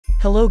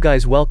Hello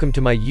guys, welcome to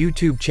my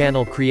YouTube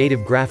channel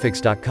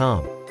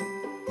creativegraphicz.com.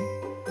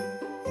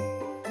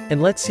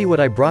 And let's see what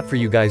I brought for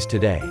you guys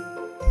today.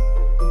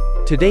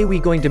 Today we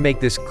going to make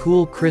this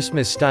cool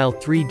Christmas style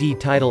 3D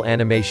title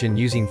animation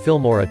using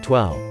Filmora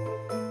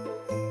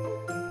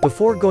 12.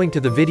 Before going to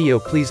the video,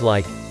 please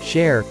like,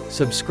 share,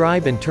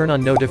 subscribe and turn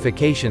on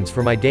notifications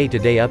for my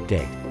day-to-day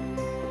update.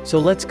 So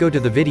let's go to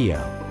the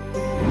video.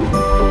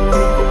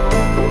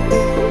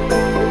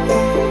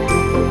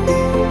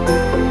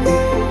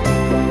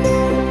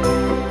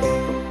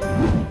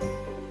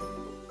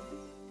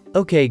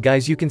 Okay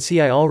guys, you can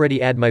see I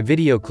already add my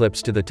video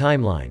clips to the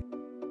timeline.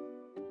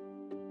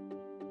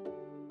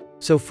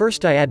 So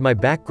first I add my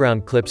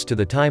background clips to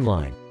the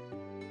timeline.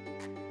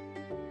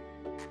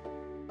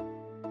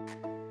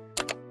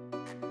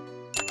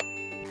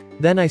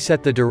 Then I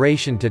set the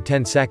duration to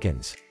 10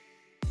 seconds.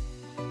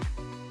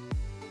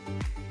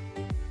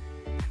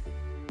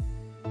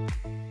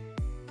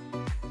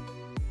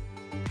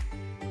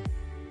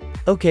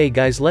 Okay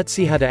guys, let's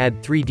see how to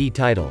add 3D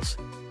titles.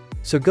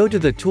 So go to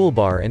the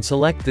toolbar and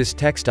select this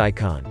text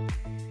icon.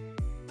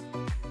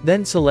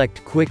 Then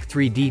select Quick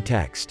 3D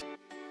Text.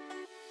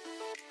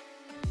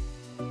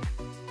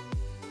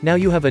 Now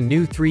you have a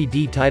new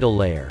 3D title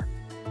layer.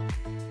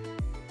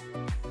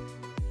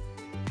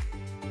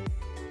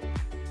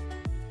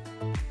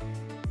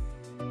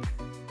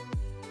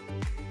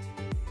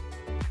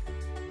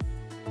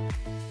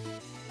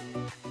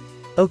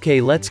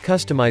 Okay, let's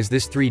customize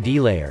this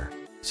 3D layer.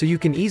 So you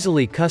can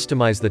easily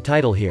customize the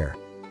title here.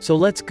 So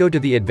let's go to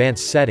the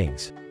advanced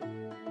settings.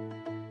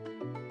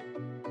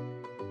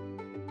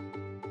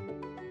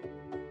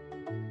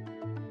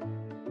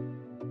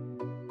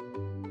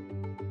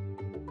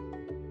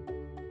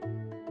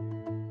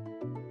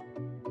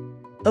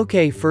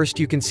 Okay, first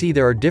you can see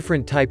there are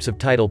different types of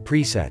title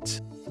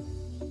presets.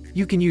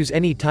 You can use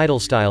any title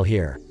style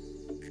here.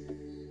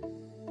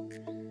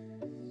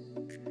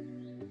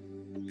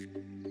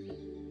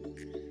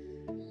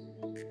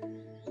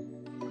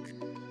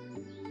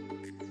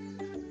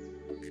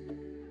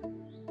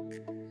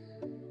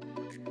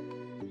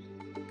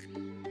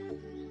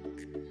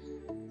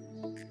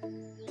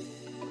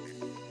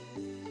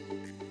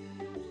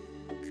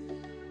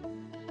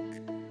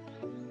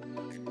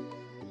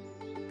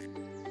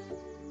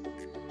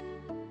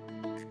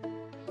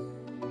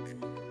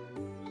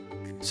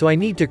 So I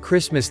need to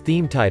Christmas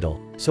theme title,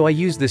 so I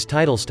use this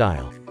title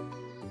style.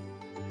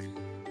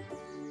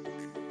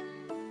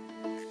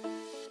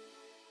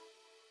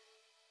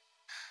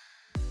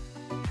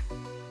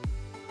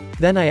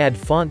 Then I add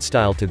font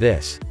style to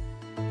this.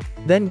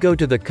 Then go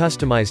to the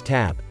Customize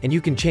tab, and you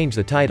can change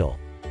the title.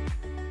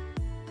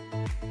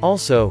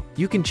 Also,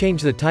 you can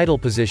change the title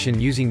position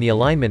using the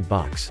alignment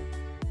box.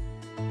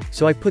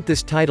 So I put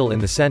this title in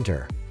the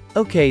center.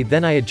 Okay,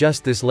 then I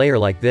adjust this layer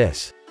like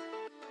this.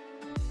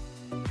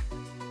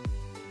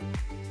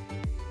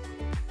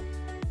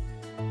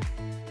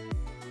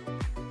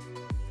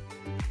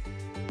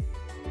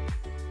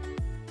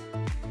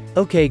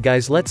 Okay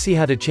guys, let's see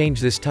how to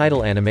change this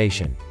title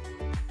animation.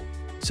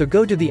 So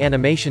go to the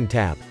Animation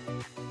tab.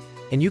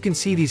 And you can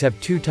see these have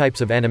two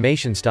types of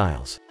animation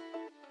styles.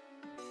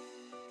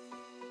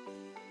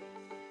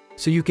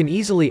 So you can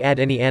easily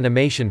add any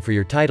animation for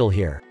your title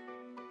here.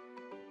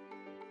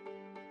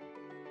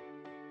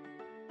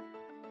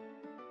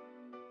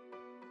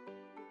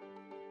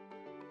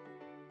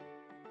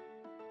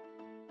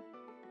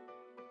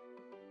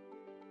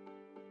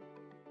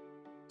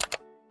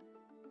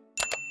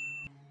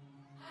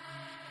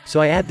 So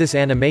I add this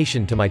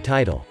animation to my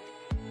title.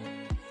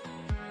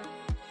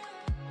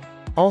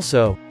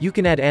 Also, you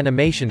can add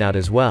animation out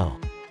as well.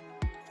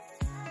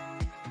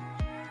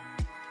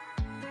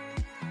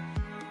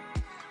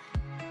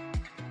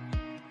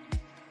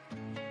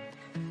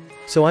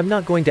 So I'm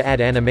not going to add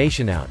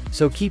animation out,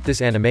 so keep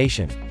this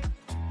animation.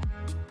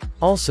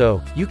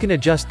 Also, you can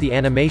adjust the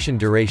animation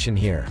duration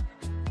here.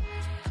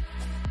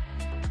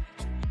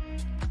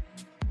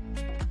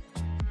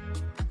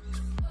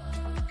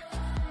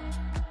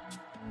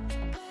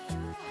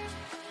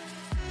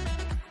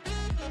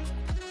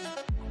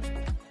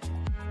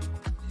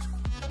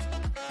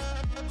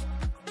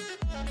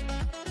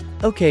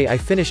 Okay, I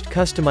finished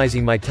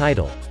customizing my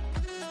title.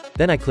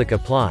 Then I click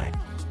Apply.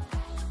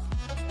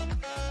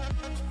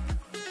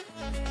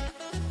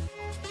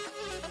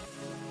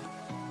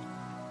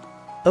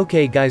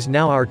 Okay guys,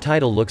 now our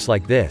title looks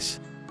like this.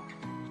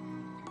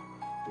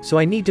 So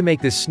I need to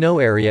make this snow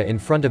area in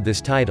front of this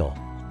title.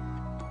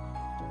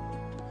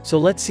 So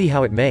let's see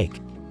how it make.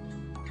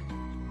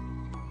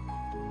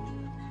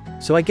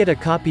 So I get a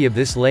copy of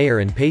this layer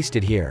and paste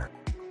it here.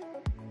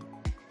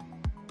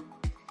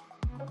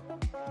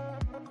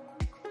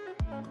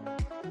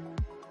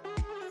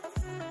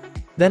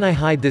 Then I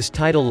hide this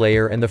title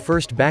layer and the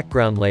first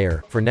background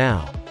layer, for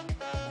now.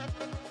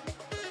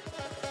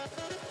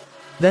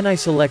 Then I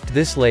select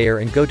this layer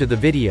and go to the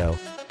video,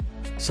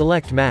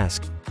 select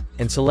mask,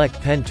 and select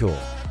pen tool.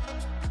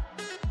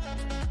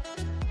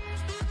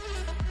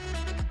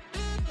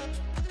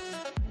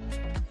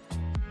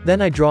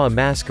 Then I draw a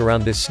mask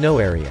around this snow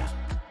area.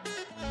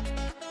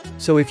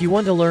 So if you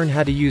want to learn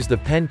how to use the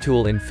pen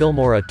tool in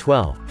Filmora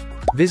 12,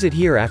 visit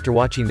here after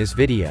watching this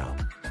video.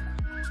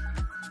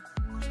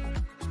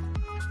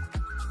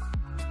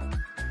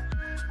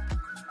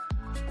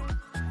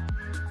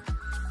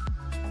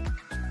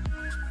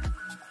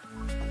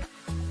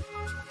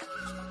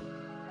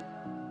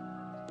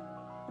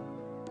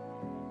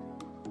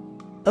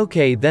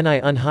 Okay, then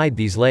I unhide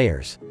these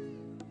layers.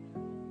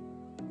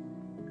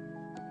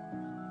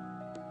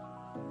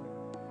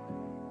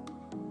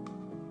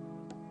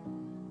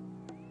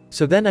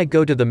 So then I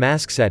go to the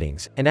mask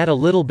settings, and add a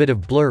little bit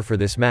of blur for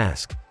this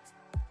mask.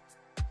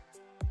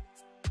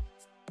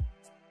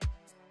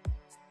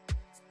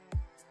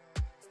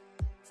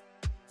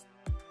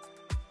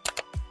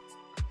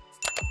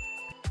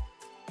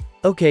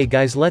 Okay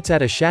guys, let's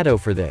add a shadow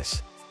for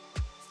this.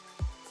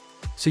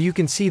 So you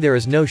can see there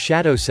is no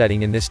shadow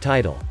setting in this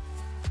title.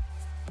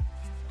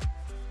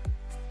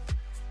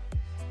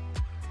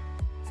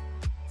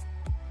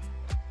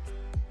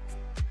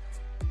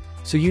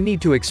 So you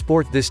need to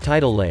export this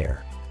title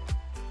layer.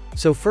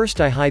 So first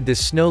I hide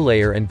this snow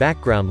layer and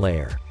background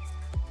layer.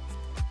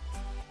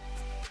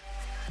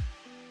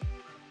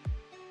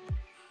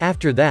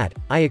 After that,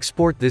 I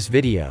export this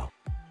video.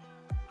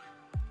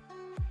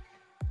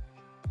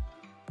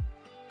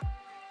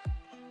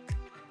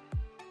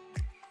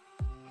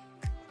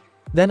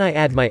 Then I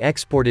add my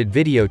exported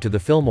video to the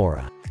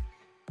Filmora.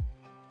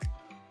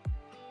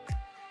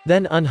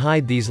 Then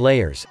unhide these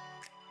layers.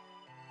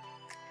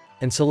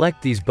 And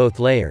select these both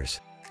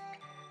layers.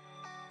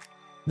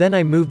 Then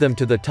I move them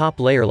to the top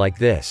layer like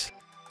this.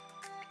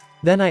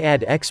 Then I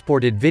add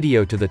exported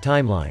video to the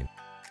timeline.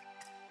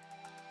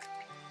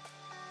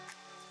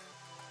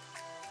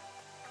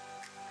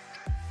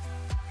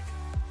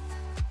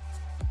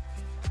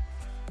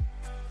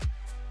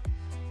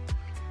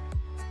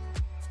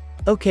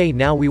 Okay,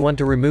 now we want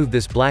to remove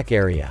this black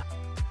area.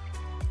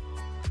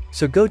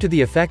 So go to the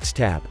Effects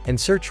tab, and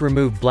search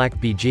Remove Black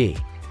BG.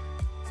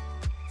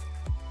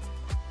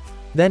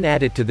 Then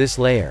add it to this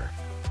layer.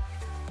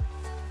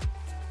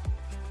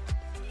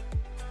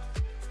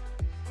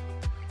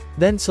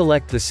 Then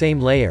select the same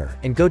layer,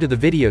 and go to the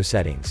video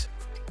settings.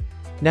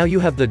 Now you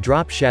have the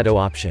drop shadow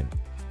option.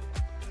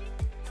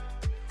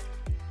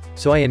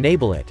 So I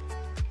enable it.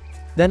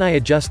 Then I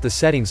adjust the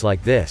settings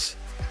like this.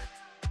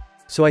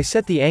 So I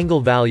set the angle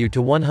value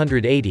to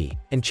 180,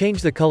 and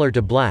change the color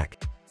to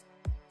black.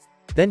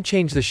 Then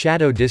change the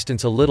shadow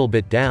distance a little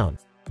bit down,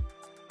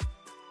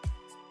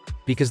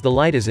 because the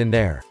light is in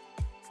there.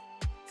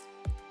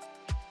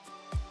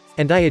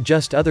 And I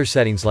adjust other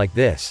settings like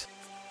this.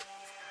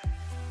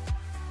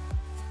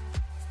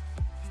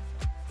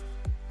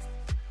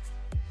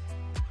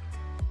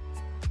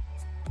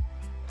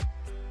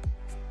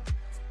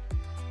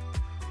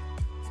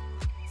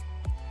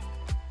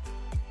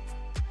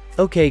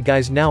 Okay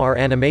guys, now our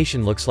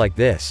animation looks like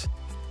this.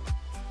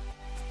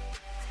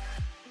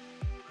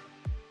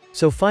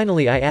 So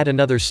finally I add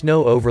another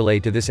snow overlay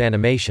to this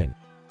animation.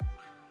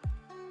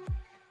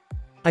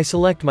 I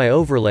select my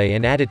overlay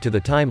and add it to the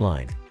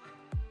timeline.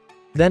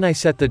 Then I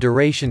set the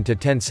duration to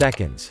 10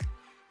 seconds.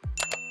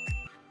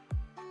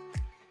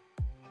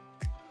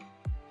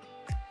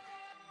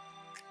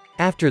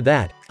 After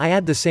that, I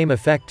add the same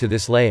effect to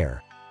this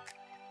layer.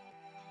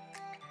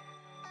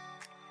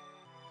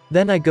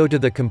 Then I go to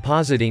the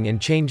compositing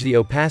and change the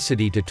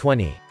opacity to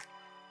 20.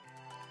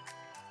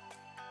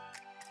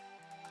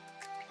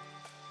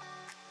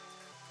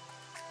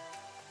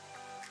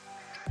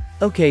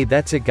 Okay,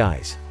 that's it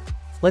guys.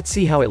 Let's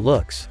see how it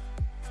looks.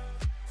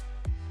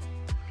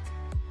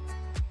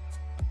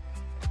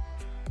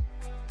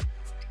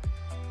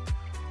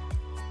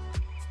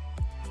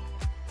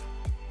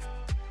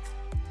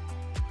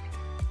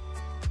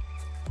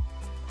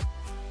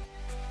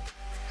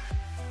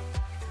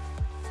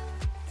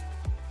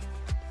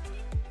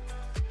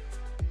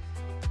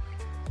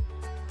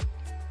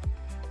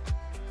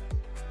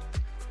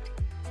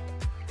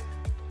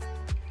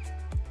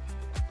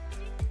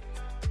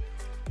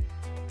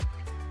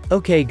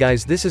 Okay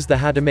guys, this is the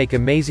how to make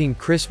amazing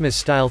Christmas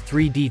style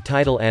 3D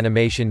title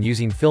animation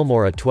using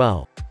Filmora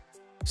 12.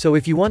 So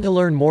if you want to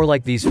learn more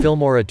like these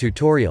Filmora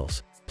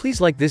tutorials,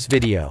 please like this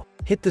video,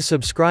 hit the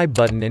subscribe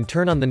button and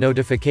turn on the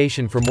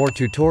notification for more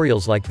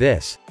tutorials like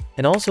this,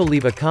 and also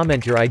leave a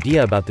comment your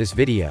idea about this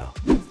video.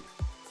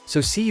 So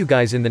see you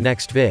guys in the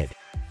next vid.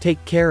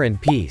 Take care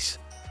and peace.